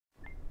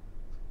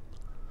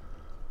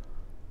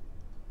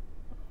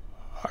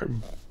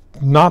I'm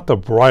not the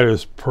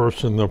brightest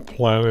person on the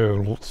planet,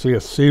 and see,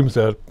 it seems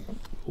that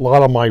a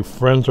lot of my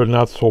friends are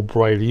not so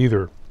bright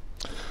either.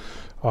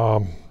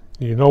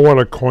 You know what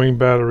a coin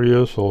battery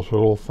is? Those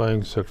little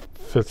things that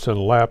fits in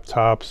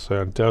laptops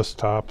and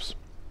desktops.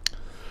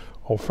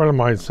 Well, a friend of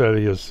mine said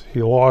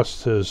he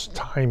lost his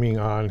timing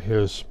on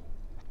his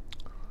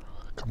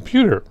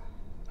computer.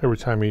 Every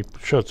time he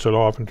shuts it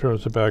off and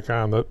turns it back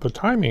on, the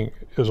timing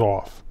is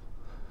off.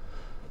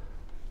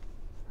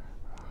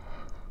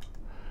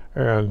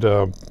 And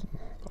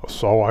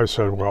so I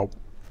said, well,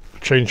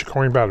 change the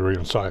coin battery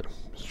inside.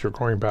 Your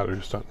coin battery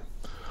is done.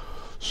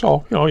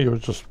 So, you know, you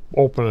just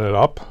open it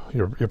up.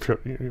 If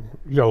you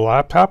got a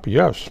laptop,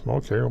 yes,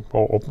 okay,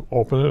 well,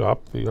 open it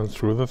up. You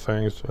unscrew the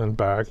things and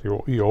back.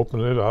 You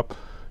open it up.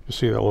 You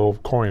see that little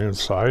coin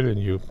inside,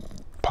 and you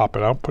pop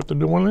it out, put the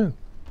new one in.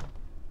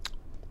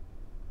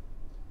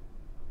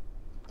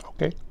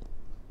 Okay.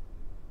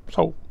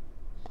 So,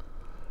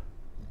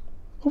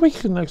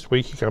 next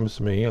week he comes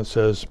to me and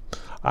says,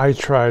 I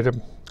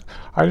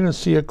didn't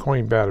see a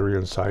coin battery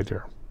inside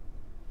there.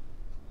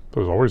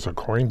 There's always a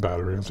coin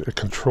battery. It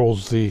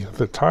controls the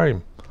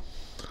time.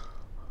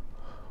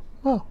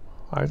 Well,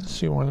 I didn't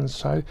see one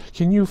inside.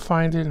 Can you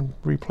find it and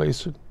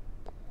replace it?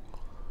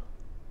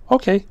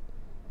 Okay.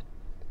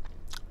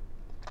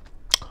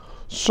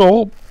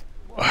 So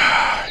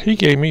he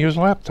gave me his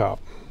laptop.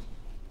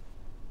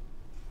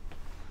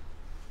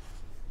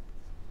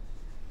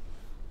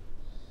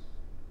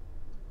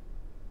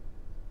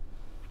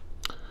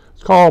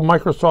 It's called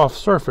Microsoft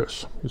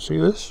Surface. You see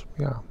this?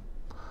 Yeah.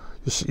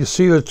 You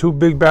see the two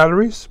big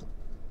batteries?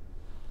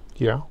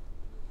 Yeah.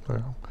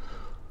 There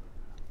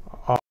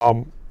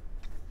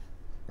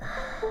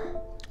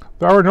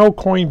are no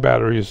coin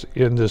batteries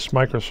in this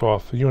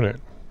Microsoft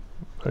unit.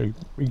 He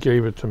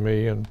gave it to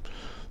me, and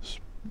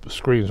the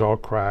screen's all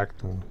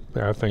cracked and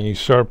everything. He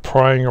started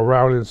prying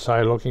around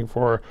inside looking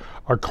for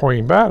a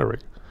coin battery.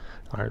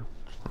 I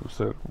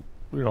said,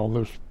 you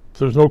know,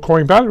 there's no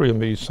coin battery in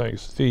these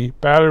things. The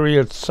battery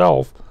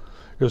itself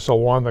is the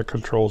one that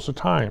controls the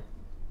time.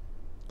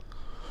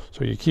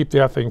 So you keep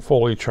that thing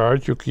fully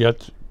charged. You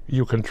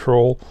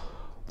control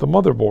the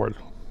motherboard.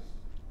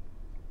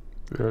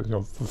 You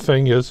know, the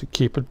thing is,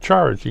 keep it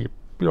charged. You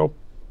know,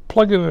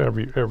 plug it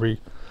in every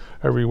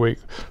week.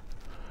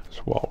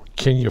 So, well,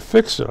 can you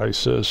fix it? I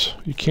says,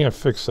 you can't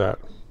fix that.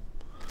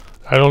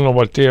 I don't know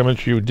what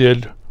damage you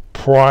did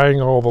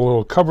prying all the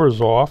little covers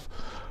off,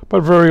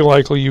 but very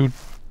likely you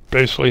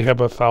basically have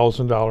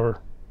 $1,000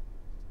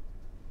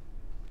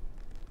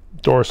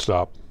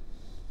 doorstop.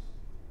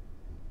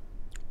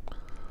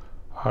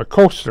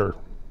 Coaster,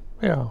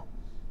 yeah.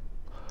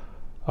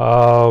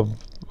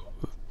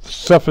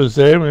 Stuff is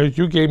there.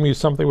 You gave me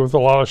something with a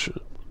lot of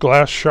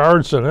glass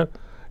shards in it,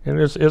 and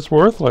it's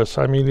worthless.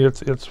 I mean,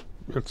 it's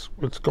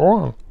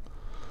gone.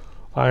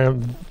 I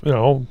am, you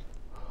know,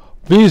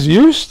 these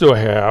used to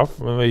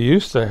have, and they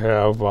used to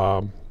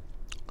have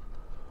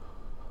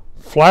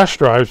flash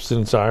drives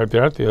inside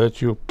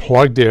that you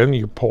plugged in,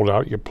 you pulled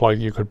out,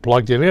 you could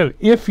plug it in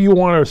if you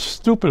weren't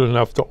stupid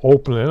enough to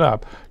open it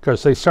up,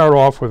 because they start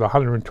off with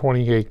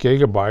 128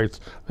 gigabytes,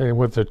 then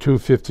with the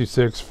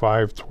 256,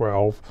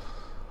 512,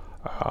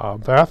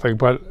 that thing.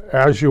 But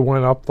as you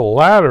went up the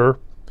ladder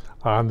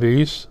on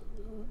these,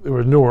 there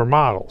were newer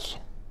models,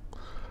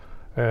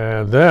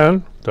 and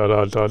then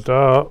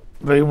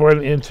they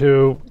went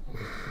into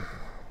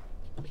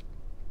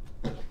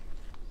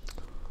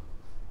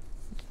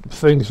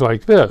things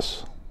like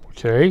this.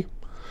 Okay,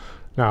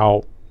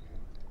 now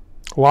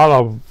a lot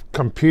of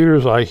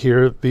computers I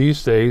hear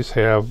these days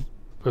have,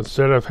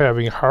 instead of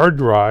having hard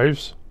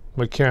drives,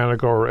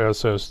 mechanical or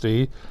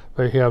SSD,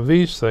 they have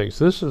these things.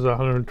 This is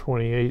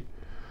 128.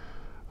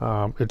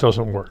 It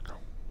doesn't work.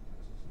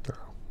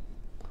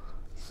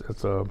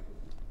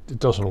 It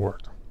doesn't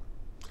work.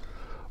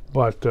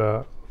 But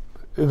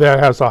that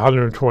has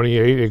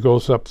 128. It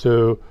goes up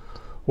to,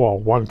 well,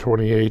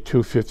 128,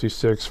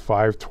 256,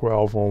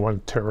 512, or 1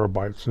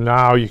 terabytes.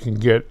 Now you can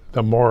get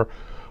the more,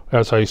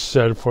 as I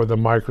said, for the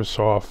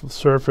Microsoft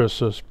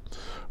Surfaces,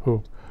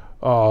 who,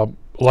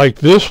 like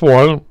this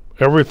one,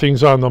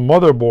 everything's on the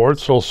motherboard,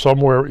 so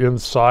somewhere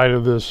inside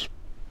of this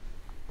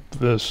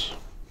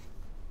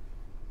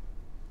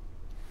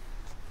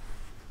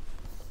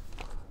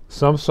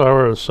some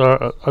sort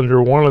of,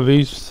 under one of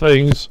these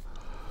things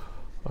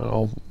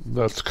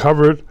that's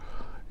covered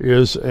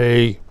is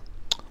a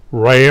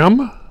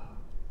RAM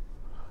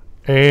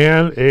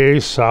and a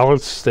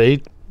solid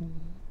state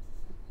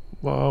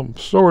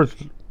storage.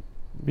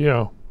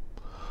 Yeah,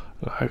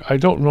 I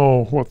don't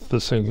know what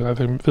this thing, I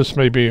think this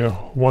may be a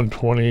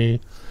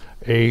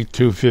 128,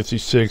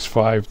 256,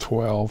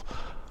 512.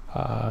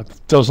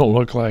 Doesn't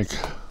look like,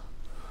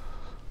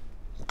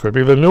 could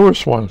be the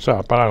newest one,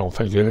 but I don't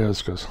think it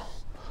is, because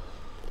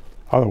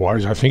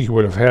otherwise I think he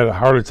would have had a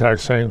heart attack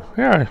saying,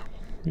 yeah,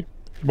 you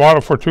bought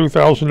it for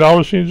 $2,000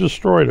 and you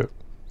destroyed it.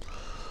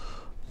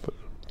 But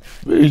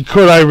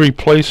could I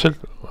replace it?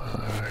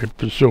 I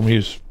presume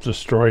he's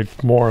destroyed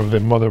more of the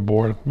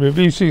motherboard. I mean,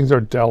 these things are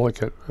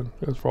delicate and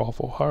it's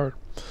awful hard.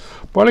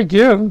 But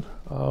again,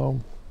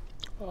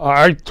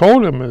 I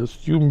told him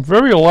is you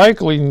very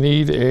likely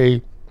need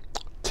a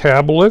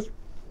tablet,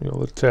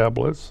 the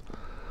tablets,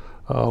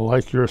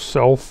 like your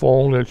cell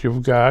phone that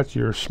you've got,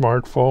 your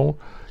smartphone.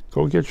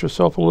 Go get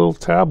yourself a little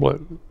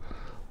tablet.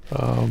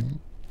 The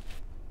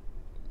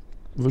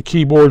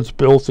keyboard's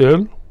built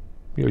in.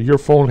 Your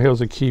phone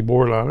has a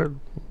keyboard on it.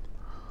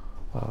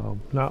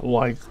 Not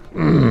like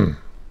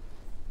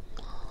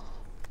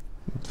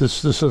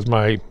this is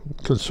my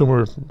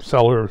consumer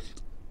seller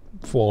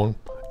phone.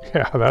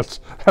 Yeah, that's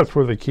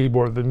where the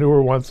keyboard. The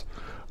newer ones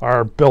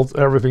are built.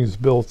 Everything's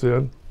built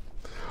in.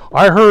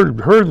 I heard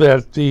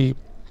that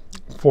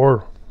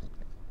for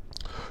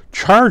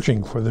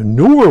charging for the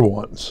newer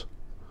ones,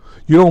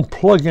 you don't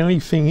plug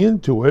anything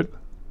into it,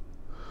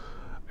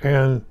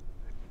 and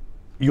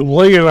you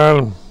lay it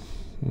on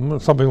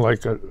something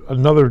like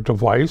another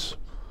device,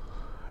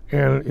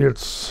 and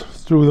it's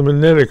through the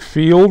magnetic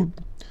field.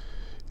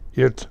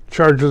 It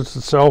charges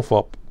itself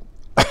up.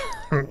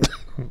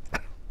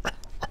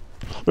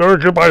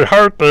 There's my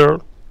heart there.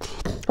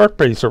 Heart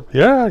pacer.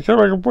 Yeah, I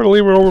can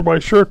leave it over my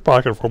shirt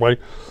pocket for my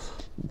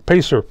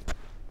pacer.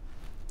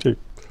 Okay.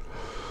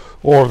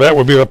 Or that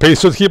would be the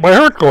pacer to keep my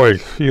heart going.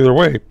 Either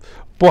way.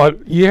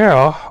 But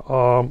yeah,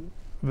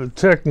 the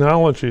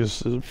technology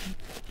it's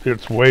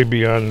way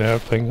beyond that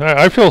thing.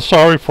 I feel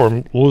sorry for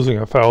him losing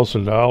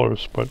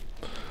 $1,000, but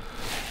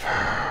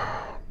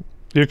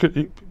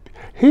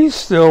he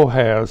still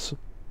has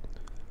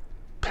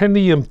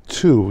Pentium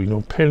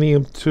 2.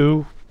 Pentium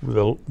 2.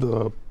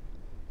 The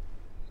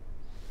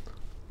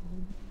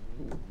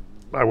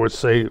I would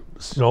say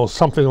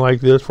something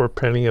like this for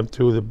Pentium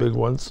 2, the big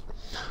ones.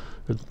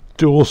 The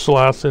dual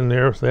slots in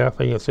there, that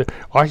thing.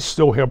 I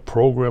still have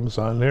programs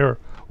on there.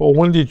 Well,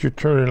 when did you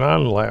turn it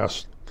on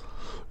last?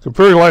 So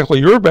very likely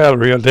your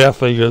battery on that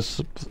thing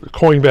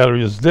coin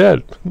battery is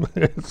dead.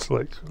 It's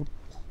like,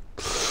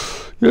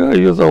 yeah,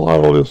 he has a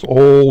lot of this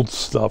old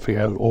stuff. He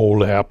had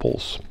old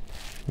apples.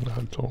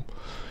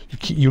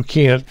 You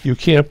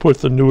can't put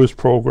the newest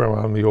program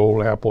on the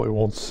old Apple. It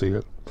won't see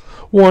it.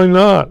 Why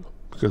not?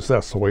 Because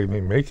that's the way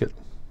they make it.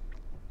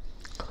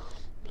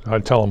 I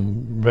tell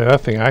them that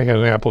thing. I had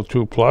an Apple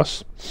II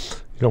Plus.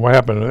 You know what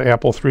happened? The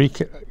Apple III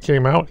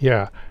came out.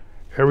 Yeah,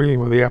 everything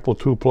with the Apple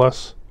II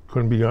Plus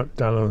couldn't be done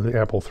on the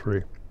Apple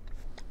III.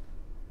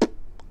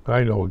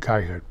 I know a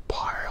guy who had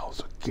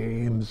piles of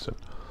games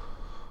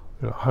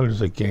and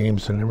hundreds of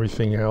games and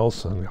everything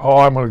else. And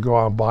I'm going to go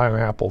out and buy an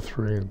Apple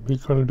III. And he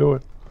couldn't do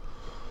it.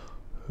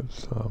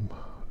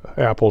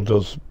 Apple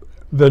does.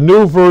 The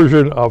new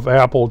version of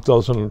Apple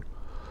doesn't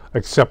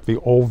accept the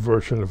old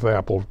version of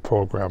Apple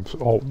programs.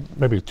 Oh,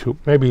 maybe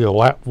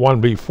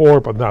one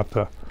before, but not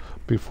the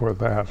before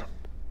that.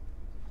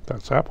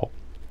 That's Apple.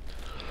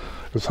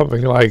 It's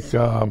something like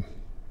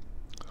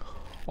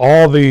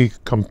all the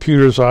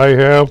computers I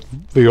have,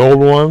 the old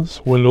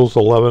ones, Windows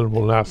 11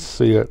 will not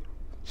see it.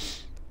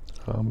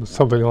 It's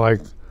something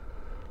like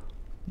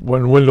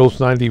when Windows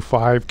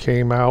 95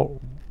 came out,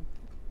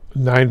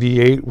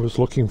 98 was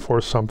looking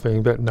for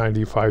something that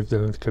 95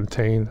 didn't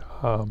contain.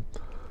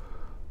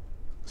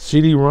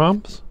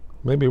 CD-ROMs?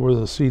 Maybe it was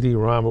a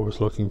CD-ROM it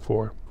was looking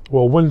for.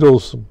 Well,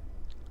 Windows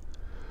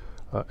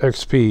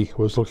XP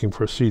was looking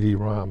for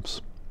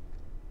CD-ROMs.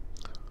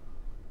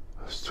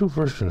 There's two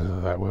versions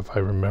of that, if I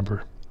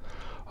remember.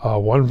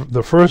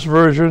 The first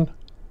version,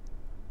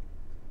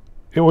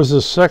 it was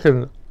the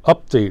second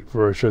update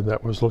version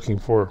that was looking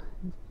for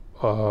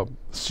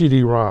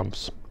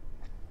CD-ROMs.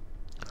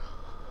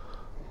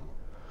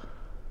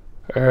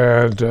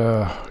 And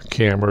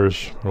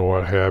cameras or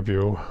what have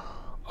you.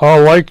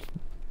 Like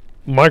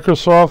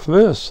Microsoft,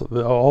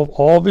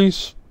 all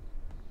these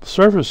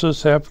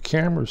services have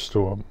cameras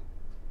to them.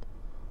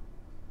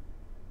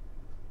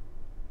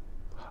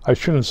 I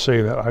shouldn't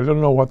say that. I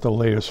don't know what the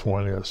latest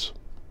one is,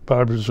 but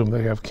I presume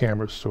they have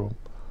cameras to them.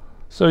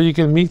 So you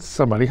can meet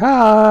somebody.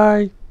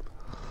 Hi!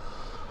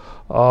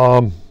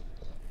 What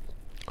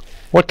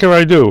can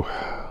I do?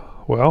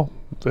 Well,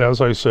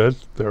 as I said,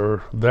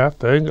 they're that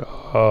thing.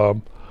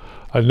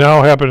 I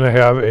now happen to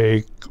have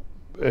a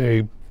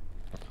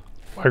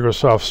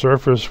Microsoft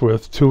Surface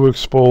with two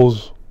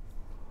exposed.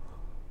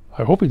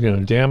 I hope he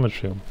didn't damage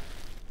him.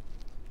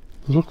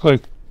 It looked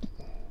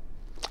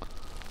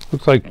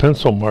like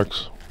pencil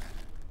marks.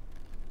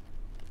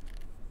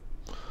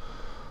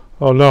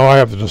 Oh no, I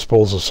have to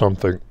dispose of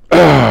something.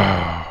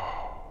 No,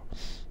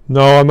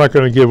 I'm not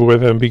going to give it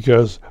with him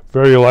because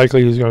very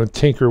likely he's going to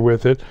tinker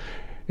with it,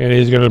 and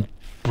he's going to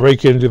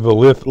break into the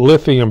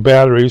lithium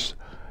batteries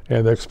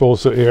and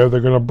expose the air.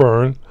 They're going to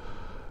burn,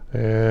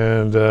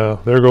 and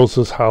there goes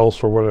his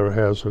house or whatever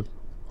has it,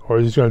 or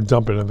he's going to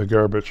dump it in the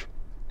garbage.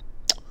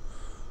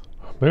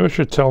 Maybe I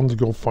should tell him to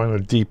go find a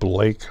deep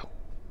lake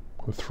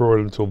and throw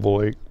it into the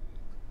lake.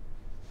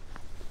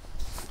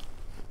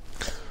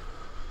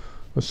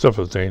 This stuff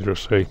is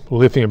dangerous. Hey,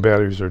 lithium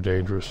batteries are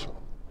dangerous.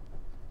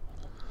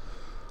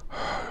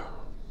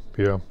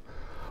 Yeah.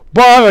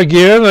 But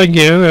again,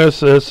 as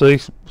they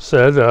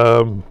said,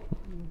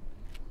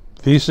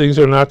 these things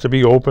are not to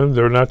be opened.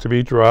 They're not to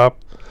be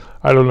dropped.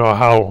 I don't know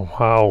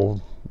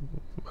how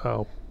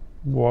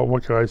Well,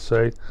 what can I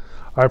say?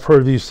 I've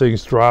heard these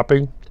things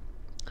dropping.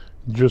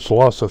 Just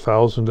lost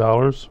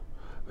 $1,000.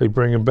 They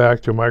bring them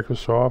back to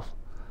Microsoft,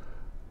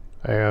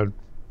 and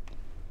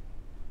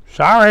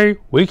sorry,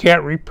 we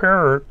can't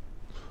repair it.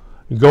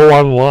 You go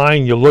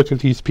online, you look at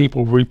these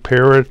people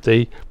repair it.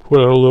 They put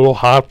a little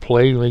hot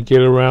plate and they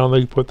get around,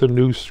 they put the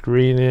new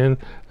screen in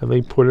and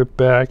they put it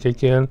back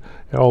again.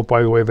 And oh,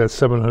 by the way, that's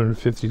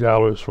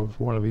 $750 from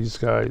one of these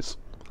guys.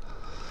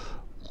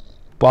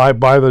 Buy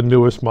the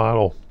newest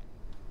model.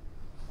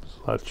 It's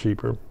a lot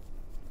cheaper.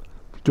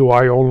 Do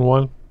I own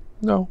one?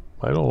 No,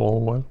 I don't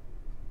own one.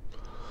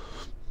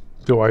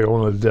 Do I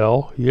own a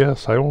Dell?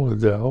 Yes, I own a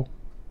Dell.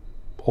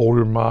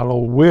 Older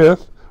model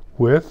with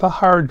the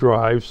hard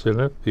drives in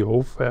it, the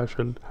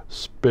old-fashioned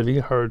spinning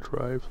hard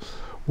drives.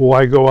 Will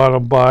I go out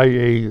and buy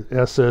a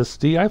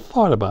SSD? I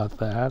thought about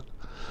that.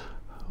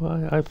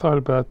 I thought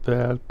about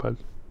that, but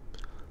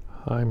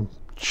I'm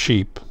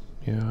cheap.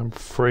 Yeah, I'm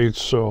afraid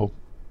so.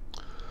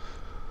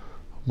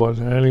 But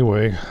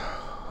anyway,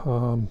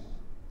 and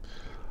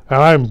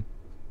I'm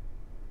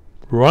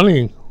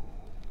running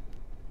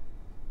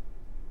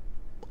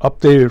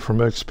updated from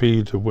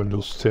XP to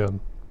Windows 10.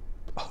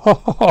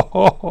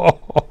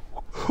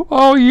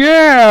 Oh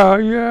yeah,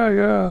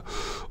 yeah.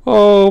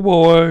 Oh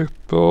boy.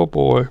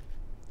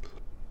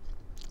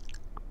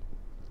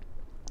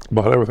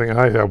 But everything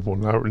I have will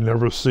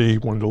never see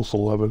Windows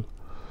 11.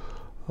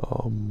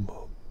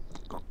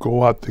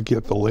 Go out to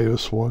get the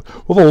latest one.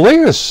 Well, the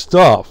latest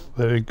stuff,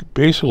 it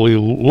basically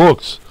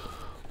looks,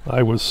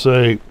 I would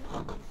say,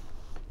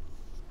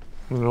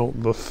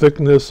 the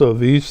thickness of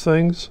these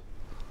things,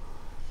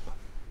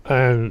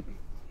 and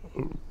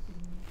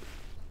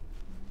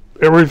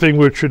everything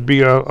which should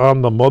be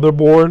on the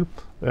motherboard,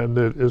 and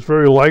it is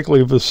very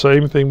likely the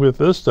same thing with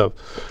this stuff.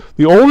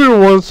 The older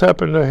ones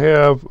happen to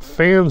have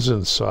fans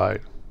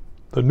inside.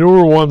 The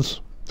newer ones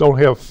don't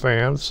have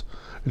fans.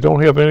 They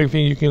don't have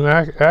anything you can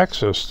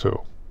access to.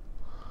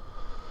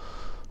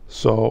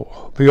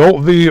 So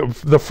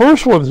the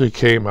first ones that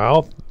came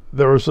out,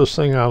 there was this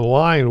thing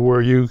online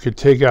where you could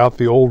take out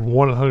the old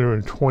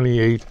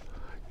 128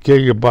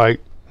 gigabyte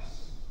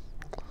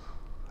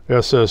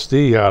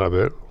SSD out of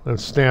it and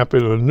stamp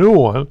in a new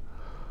one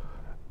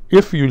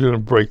if you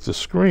didn't break the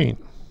screen.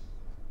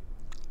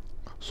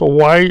 So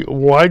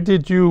why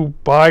did you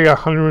buy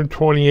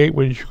 128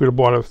 when you could have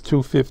bought a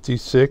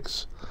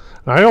 256?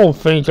 And I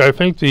think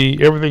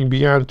everything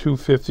beyond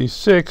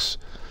 256,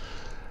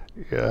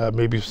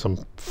 maybe some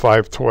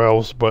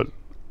 512s, but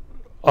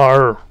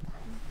are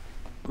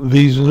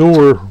these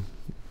newer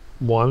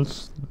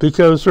ones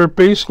because they're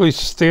basically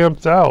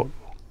stamped out.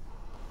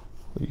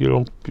 You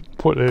don't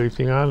put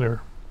anything on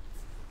there,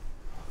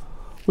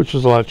 which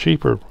is a lot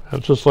cheaper.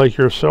 It's just like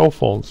your cell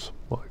phones,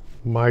 like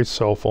my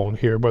cell phone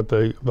here, but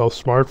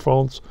those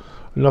smartphones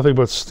are nothing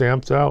but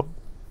stamped out.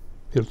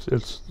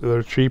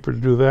 They're cheaper to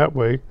do that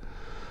way.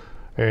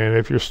 And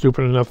if you're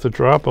stupid enough to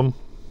drop them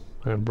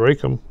and break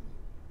them,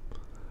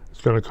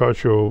 it's going to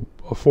cost you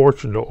a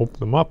fortune to open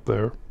them up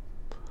there.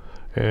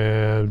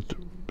 And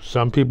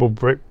some people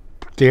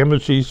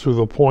damage these to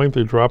the point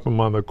they drop them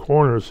on the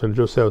corners and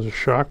just has a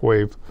shock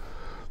wave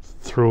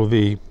through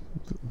the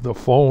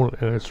phone,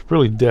 and it's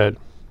really dead.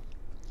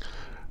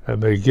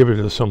 And they give it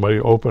to somebody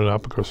to open it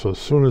up, because as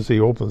soon as he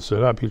opens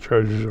it up, he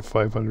charges you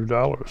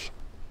 $500.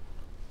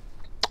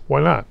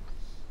 Why not?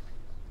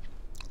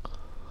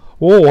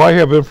 Oh, I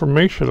have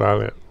information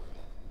on it.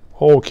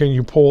 Oh, can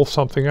you pull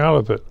something out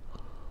of it?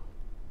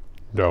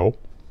 No.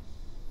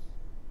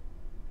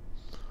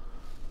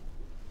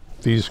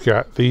 These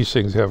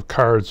things have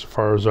cards. As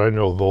far as I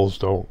know, those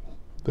don't.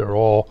 They're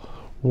all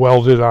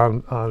welded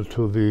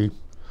onto the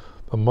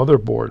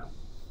motherboard.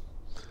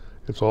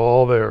 It's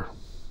all there.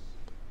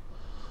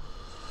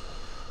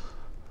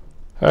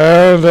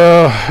 And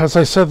as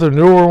I said, the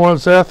newer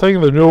ones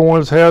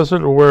has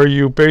it where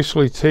you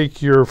basically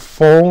take your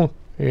phone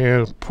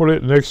and put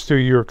it next to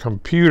your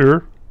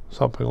computer,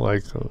 something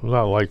like,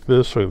 not like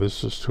this, or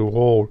this is too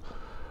old,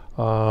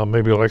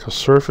 maybe like a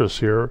Surface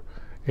here,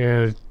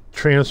 and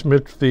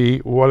transmit the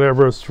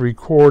whatever's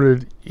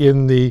recorded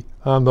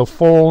on the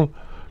phone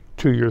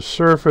to your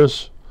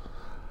Surface.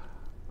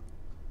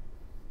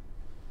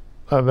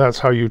 And that's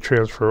how you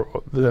transfer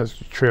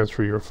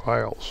your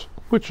files,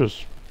 which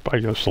is, I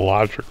guess,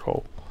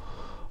 logical.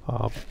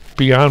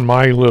 Beyond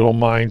my little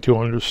mind to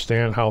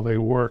understand how they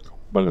work,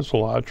 but it's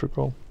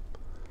logical.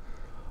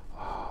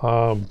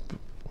 Well,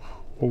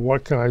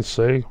 what can I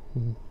say?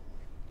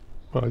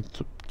 I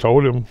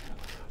told him,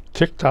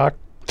 TikTok.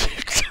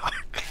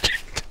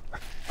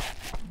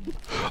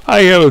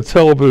 I had to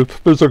tell him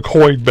there's a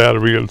coin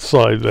battery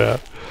inside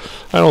that.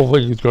 I don't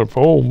think he's going to,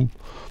 oh,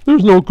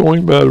 there's no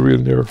coin battery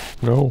in there.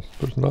 No,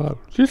 there's not.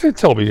 You didn't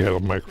tell me you had a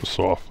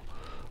Microsoft.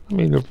 I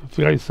mean, if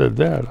the guy said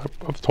that,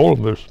 I've told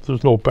him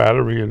there's no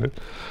battery in it.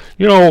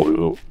 You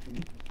know,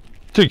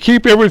 to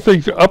keep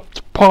everything up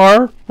to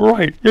par,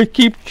 right, you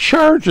keep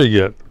charging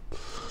it.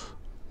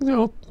 You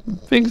know,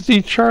 things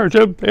need charge.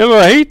 And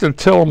I hate to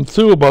tell them,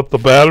 too, about the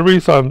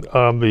batteries on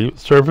the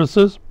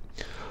Surfaces.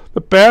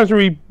 The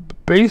battery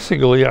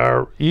basically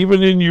are,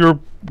 even in your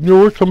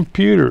newer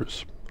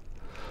computers,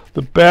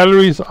 the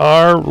batteries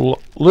are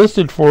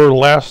listed for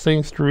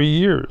lasting 3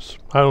 years.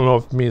 I don't know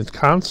if it means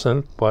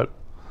constant, but,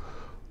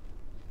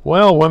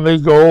 well, when they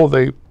go,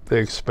 they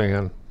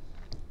expand.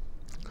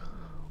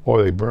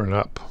 Or they burn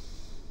up.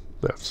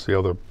 That's the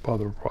other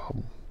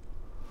problem.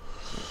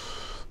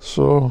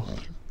 So,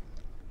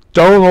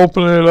 don't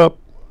open it up.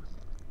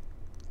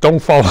 Don't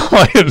follow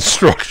my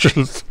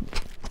instructions.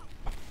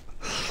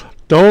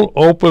 Don't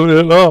open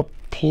it up.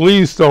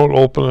 Please don't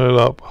open it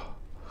up.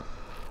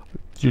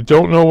 You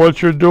don't know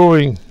what you're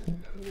doing.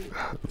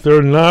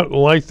 They're not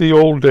like the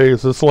old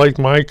days. It's like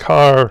my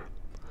car.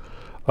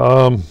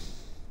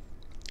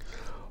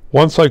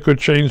 Once I could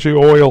change the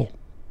oil.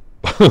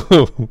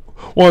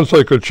 Once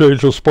I could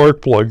change the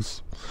spark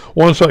plugs.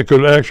 Once I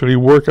could actually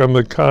work on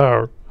the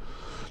car.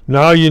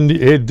 Now you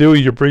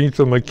bring it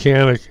to the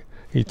mechanic.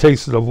 He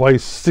takes the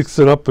device, sticks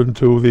it up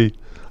into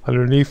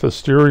underneath the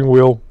steering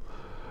wheel,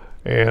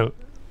 and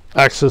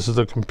accesses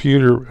the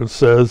computer and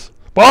says,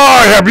 "Boy,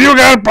 have you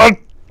got? Boy,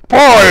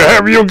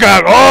 have you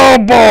got? Oh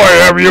boy,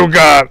 have you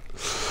got?"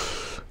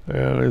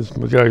 And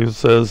the guy who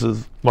says,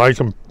 my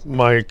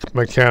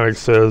mechanic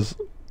says,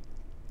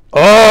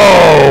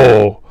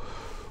 "Oh,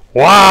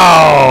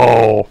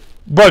 wow!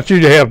 But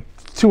you have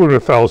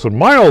 200,000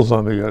 miles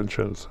on the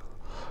engines."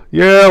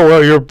 Yeah,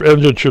 well, your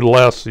engine should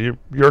last.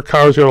 Your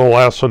car's going to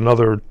last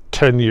another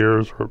 10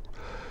 years. Or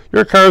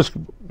your car's.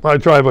 I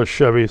drive a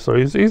Chevy, so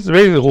he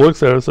basically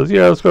looks at it and says,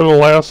 "Yeah, it's going to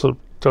last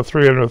to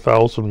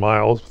 300,000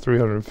 miles,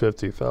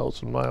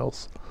 350,000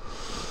 miles."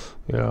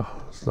 Yeah,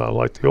 it's not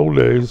like the old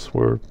days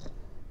where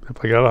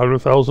if I got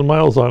 100,000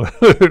 miles on it,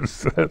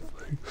 it's that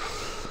thing.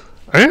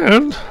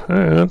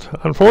 And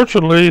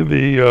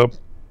unfortunately,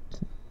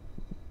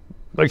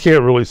 I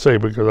can't really say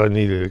because I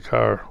needed a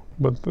car,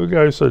 but the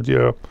guy said,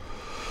 yeah.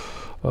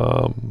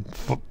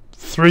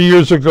 3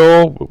 years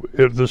ago,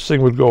 this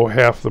thing would go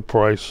half the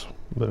price.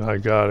 Then I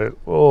got it.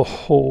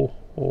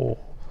 Oh.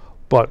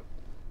 But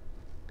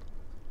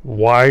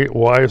why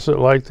is it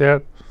like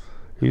that?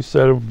 He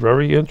said,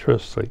 very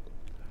interesting.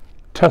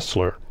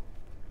 Tesla.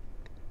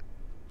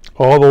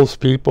 All those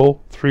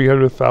people,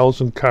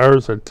 300,000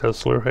 cars that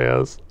Tesla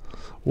has,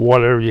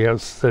 whatever he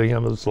has sitting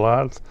on his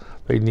lots,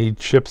 they need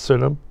chips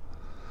in them.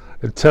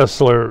 And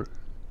Tesla,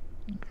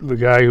 the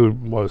guy who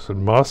was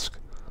in Musk,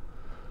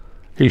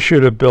 he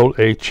should have built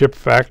a chip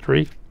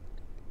factory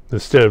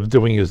instead of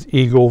doing his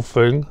Eagle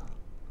thing.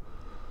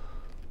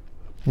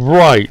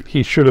 Right,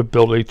 he should have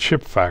built a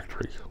chip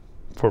factory.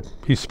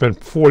 He spent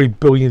 $40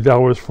 billion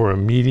for a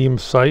medium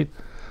site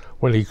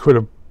when he could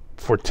have,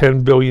 for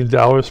 $10 billion,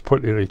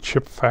 put in a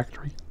chip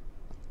factory.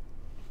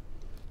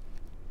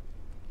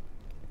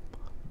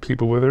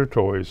 People with their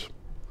toys.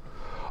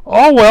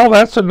 Oh, well,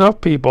 that's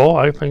enough, people.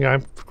 I think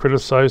I've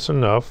criticized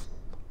enough.